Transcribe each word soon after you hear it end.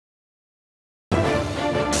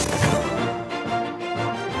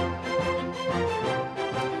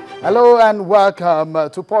Hello and welcome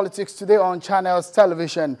to Politics Today on Channels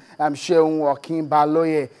Television. I'm Joaquin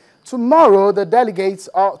Baloye. Tomorrow, the delegates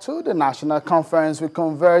to the National Conference will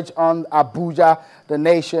converge on Abuja, the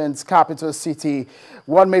nation's capital city.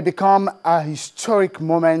 What may become a historic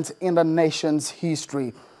moment in the nation's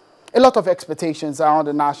history. A lot of expectations are on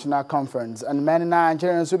the National Conference, and many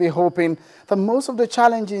Nigerians will be hoping that most of the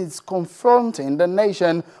challenges confronting the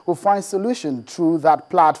nation will find solution through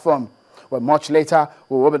that platform. Well, much later,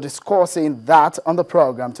 we will be discussing that on the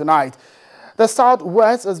program tonight. The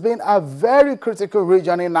Southwest has been a very critical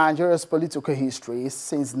region in Nigeria's political history.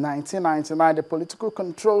 Since 1999, the political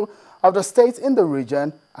control of the states in the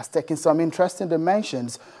region has taken some interesting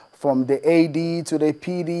dimensions. From the AD to the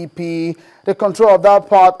PDP, the control of that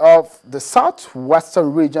part of the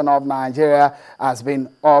southwestern region of Nigeria has been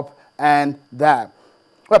up and down.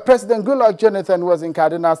 Well, President Goodluck Jonathan was in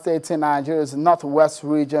Kaduna State in Nigeria's northwest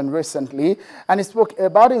region recently, and he spoke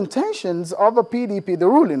about the intentions of the PDP, the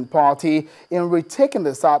ruling party, in retaking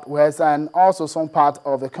the southwest and also some part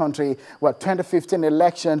of the country. Well, 2015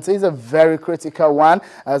 elections is a very critical one,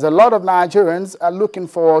 as a lot of Nigerians are looking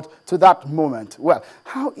forward to that moment. Well,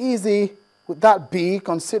 how easy would that be,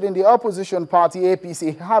 considering the opposition party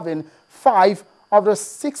APC having 5 of the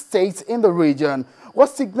 6 states in the region? What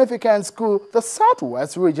significance could the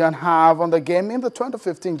Southwest region have on the game in the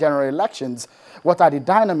 2015 general elections? What are the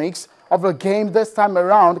dynamics of the game this time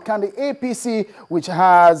around? Can the APC, which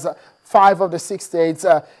has 5 of the 6 states,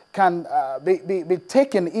 can be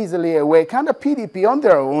taken easily away? Can the PDP on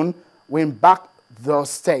their own win back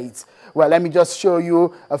those states? Well, let me just show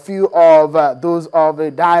you a few of those of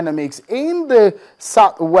the dynamics in the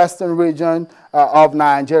southwestern region of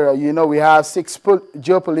Nigeria. You know, we have 6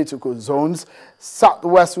 geopolitical zones.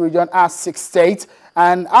 Southwest region has 6 states,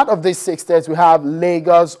 and out of these 6 states, we have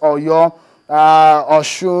Lagos, Oyo,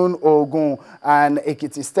 Osun, Ogun, and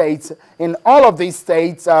Editi states. In all of these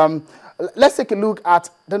states, let's take a look at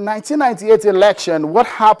the 1998 election. What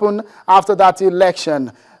happened after that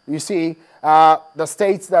election? You see, the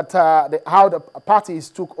states that, how the parties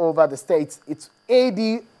took over the states, it's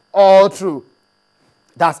AD all through.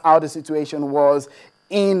 That's how the situation was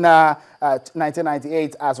in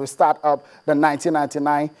 1998 as we start up the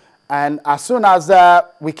 1999. And as soon as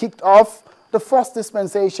we kicked off the first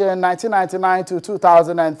dispensation, 1999 to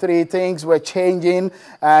 2003, things were changing,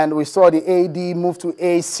 and we saw the AD move to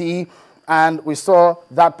AC, and we saw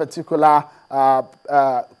that particular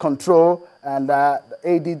control and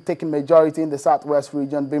AD taking majority in the southwest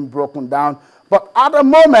region being broken down. But at the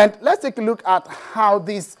moment, let's take a look at how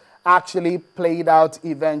this actually played out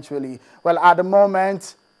eventually. Well, at the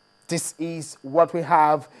moment, this is what we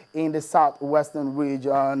have in the southwestern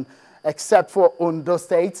region, except for Ondo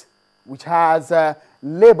State, which has a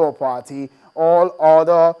Labour Party. All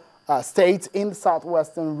other states in the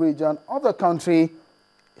southwestern region of the country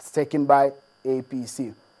is taken by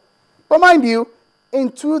APC. But mind you,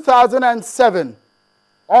 in 2007,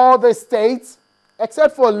 all the states,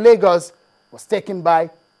 except for Lagos, was taken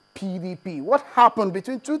by PDP. What happened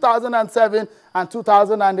between 2007 and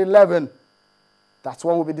 2011? That's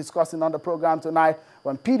what we'll be discussing on the program tonight,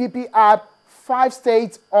 when PDP had 5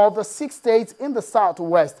 states of the 6 states in the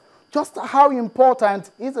southwest. Just how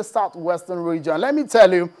important is the southwestern region? Let me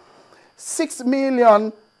tell you, 6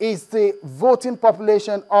 million is the voting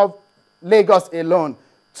population of Lagos alone.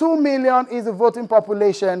 2 million is the voting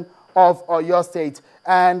population of Oyo State,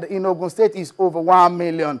 and in Ogun State is over 1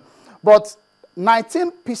 million. But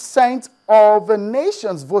 19% of the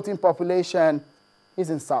nation's voting population is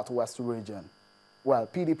in southwest region. Well,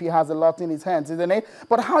 PDP has a lot in its hands, isn't it?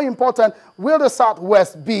 But how important will the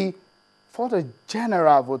southwest be for the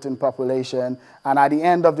general voting population? And at the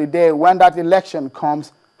end of the day, when that election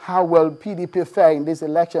comes, how will PDP fare in this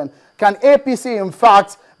election? Can APC, in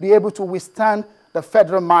fact, be able to withstand the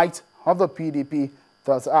federal might of the PDP?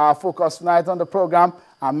 That's our focus tonight on the program,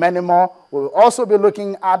 and many more. We'll also be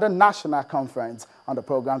looking at the National Conference on the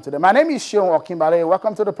program today. My name is Joaquin Baloye.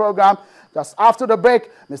 Welcome to the program. Just after the break,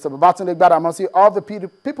 Mr. Babatunde Gbadamosi of the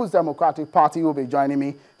People's Democratic Party will be joining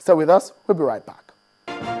me. Stay with us. We'll be right back.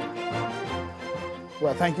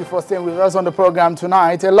 Well, thank you for staying with us on the program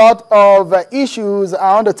tonight. A lot of issues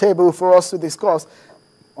are on the table for us to discuss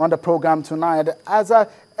on the program tonight. As I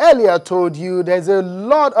earlier told you, there's a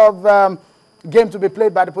lot of game to be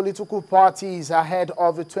played by the political parties ahead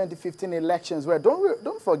of the 2015 elections. Well,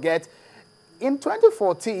 don't forget, in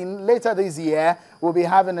 2014, later this year, we'll be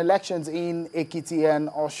having elections in Editi and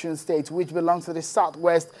Osun State, which belongs to the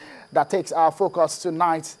southwest. That takes our focus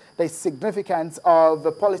tonight, the significance of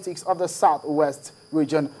the politics of the southwest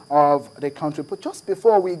region of the country. But just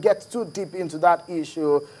before we get too deep into that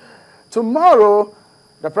issue, tomorrow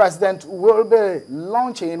The president will be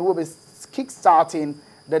kickstarting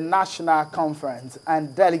the national conference,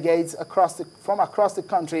 and delegates from across the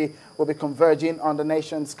country will be converging on the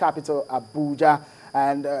nation's capital, Abuja,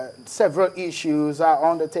 and several issues are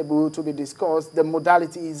on the table to be discussed. The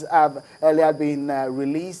modalities have earlier been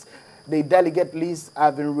released. The delegate lists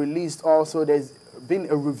have been released also. There's been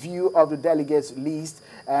a review of the delegates list,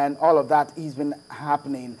 and all of that has been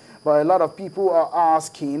happening. But a lot of people are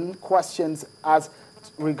asking questions as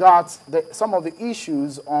regards some of the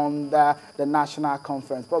issues on the national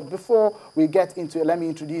conference. But before we get into it, let me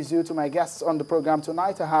introduce you to my guests on the program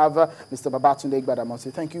tonight. I have Mr. Babatunde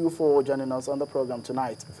Gbadamosi. Thank you for joining us on the program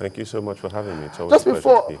tonight. Thank you so much for having me. It's always Just a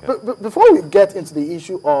pleasure to be here. before we get into the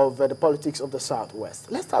issue of the politics of the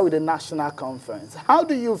Southwest, let's start with the national conference. How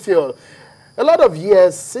do you feel? A lot of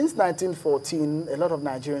years, since 1914, a lot of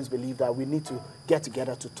Nigerians believe that we need to get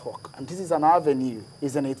together to talk. And this is an avenue,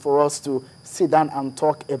 isn't it, for us to sit down and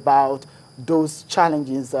talk about those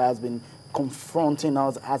challenges that has been confronting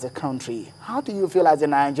us as a country. How do you feel as a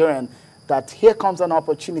Nigerian that here comes an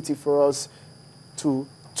opportunity for us to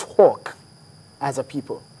talk as a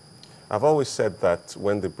people? I've always said that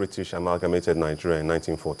when the British amalgamated Nigeria in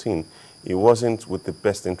 1914, it wasn't with the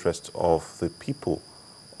best interests of the people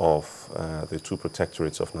of the two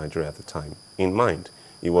protectorates of Nigeria at the time in mind.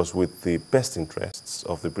 It was with the best interests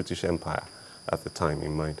of the British Empire at the time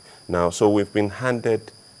in mind. Now, so we've been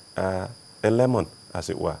handed a lemon, as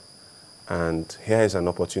it were. And here is an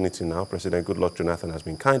opportunity now. President Goodluck Jonathan has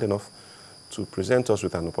been kind enough to present us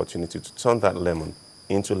with an opportunity to turn that lemon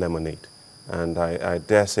into lemonade. And I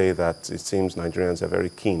dare say that it seems Nigerians are very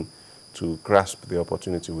keen to grasp the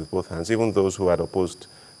opportunity with both hands, even those who had opposed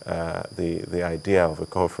the idea of a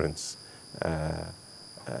conference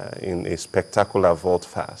in a spectacular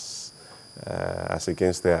volte-face as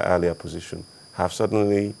against their earlier position have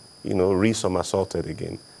suddenly, re-somersaulted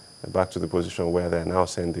again back to the position where they're now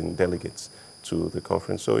sending delegates to the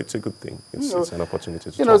conference. So it's a good thing. It's an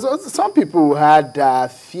opportunity to talk. Some people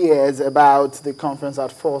had fears about the conference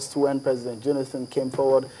at first when President Jonathan came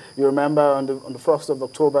forward. You remember on the 1st of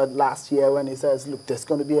October last year when he says, look, there's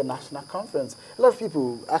going to be a national conference. A lot of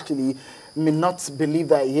people actually may not believe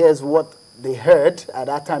that here's what they heard at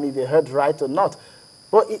that time, if they heard right or not.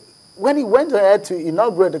 But when he went ahead to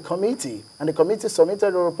inaugurate the committee, and the committee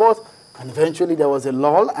submitted a report, and eventually there was a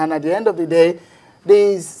lull, and at the end of the day,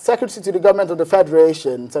 the Secretary to the Government of the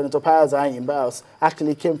Federation, Senator Pius Ayimbaos,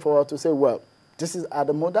 actually came forward to say, well, this is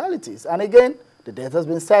the modalities. And again, the date has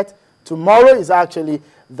been set. Tomorrow is actually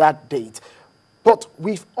that date. But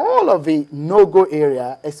with all of the no-go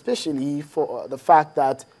area, especially for the fact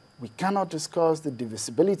that we cannot discuss the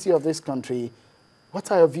divisibility of this country,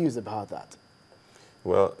 what are your views about that?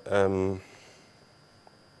 Well,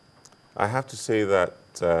 I have to say that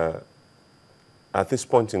at this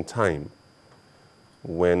point in time,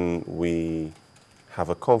 when we have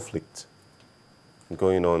a conflict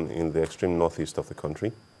going on in the extreme northeast of the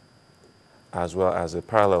country, as well as a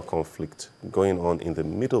parallel conflict going on in the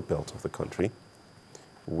middle belt of the country,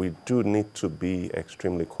 we do need to be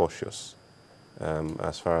extremely cautious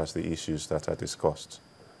as far as the issues that are discussed.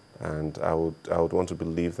 And I would want to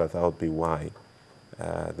believe that that would be why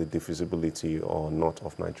the divisibility or not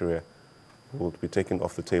of Nigeria would be taken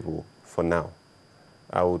off the table for now.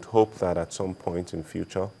 I would hope that at some point in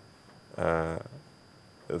future,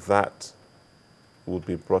 that would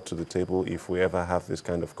be brought to the table if we ever have this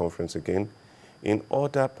kind of conference again, in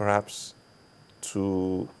order perhaps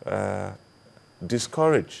to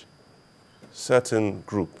discourage certain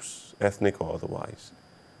groups, ethnic or otherwise,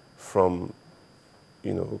 from,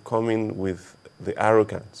 coming with the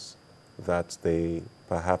arrogance that they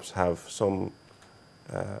perhaps have some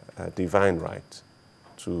divine right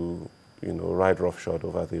to ride roughshod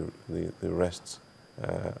over the rest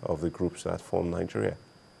of the groups that form Nigeria.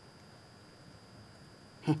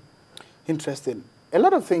 Interesting. A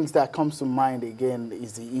lot of things that comes to mind again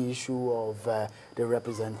is the issue of the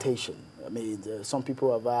representation. I mean, some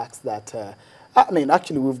people have asked that,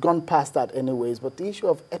 actually we've gone past that anyways, but the issue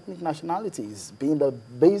of ethnic nationalities being the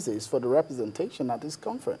basis for the representation at this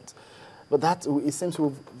conference. But that, it seems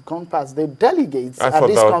we've gone past the delegates at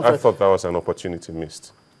this conference. I thought that was an opportunity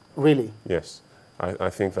missed. Really? Yes. I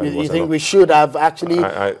think that you think we should have actually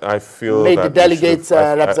I feel made that the delegates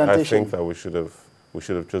representation? I think that we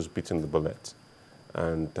should have just beaten the bullet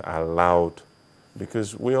and allowed,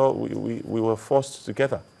 because we were forced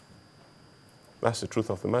together. That's the truth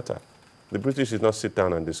of the matter. The British did not sit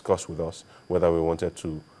down and discuss with us whether we wanted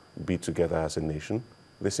to be together as a nation.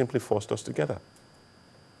 They simply forced us together.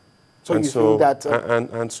 So you feel that...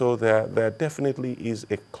 and so there definitely is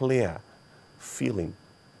a clear feeling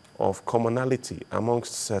of commonality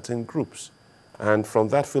amongst certain groups. And from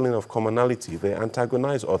that feeling of commonality, they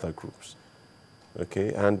antagonize other groups,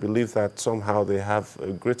 okay, and believe that somehow they have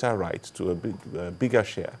a greater right to a bigger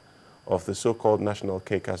share of the so-called national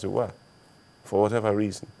cake, as it were, for whatever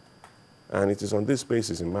reason. And it is on this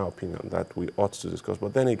basis, in my opinion, that we ought to discuss.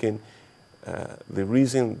 But then again, the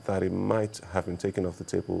reason that it might have been taken off the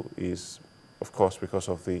table is, of course, because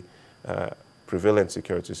of the prevalent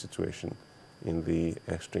security situation in the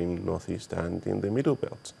extreme northeast and in the middle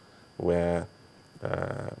belt, where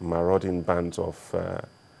marauding bands of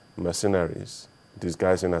mercenaries,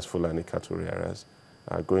 disguising as Fulani cattle rearers,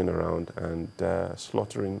 are going around and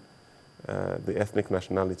slaughtering the ethnic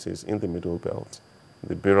nationalities in the middle belt.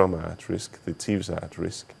 The Birom are at risk, the thieves are at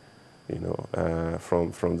risk, you know,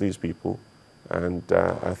 from these people. And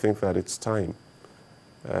I think that it's time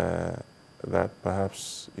that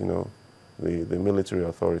perhaps, you know, the military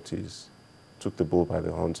authorities took the bull by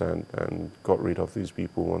the horns and got rid of these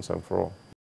people once and for all.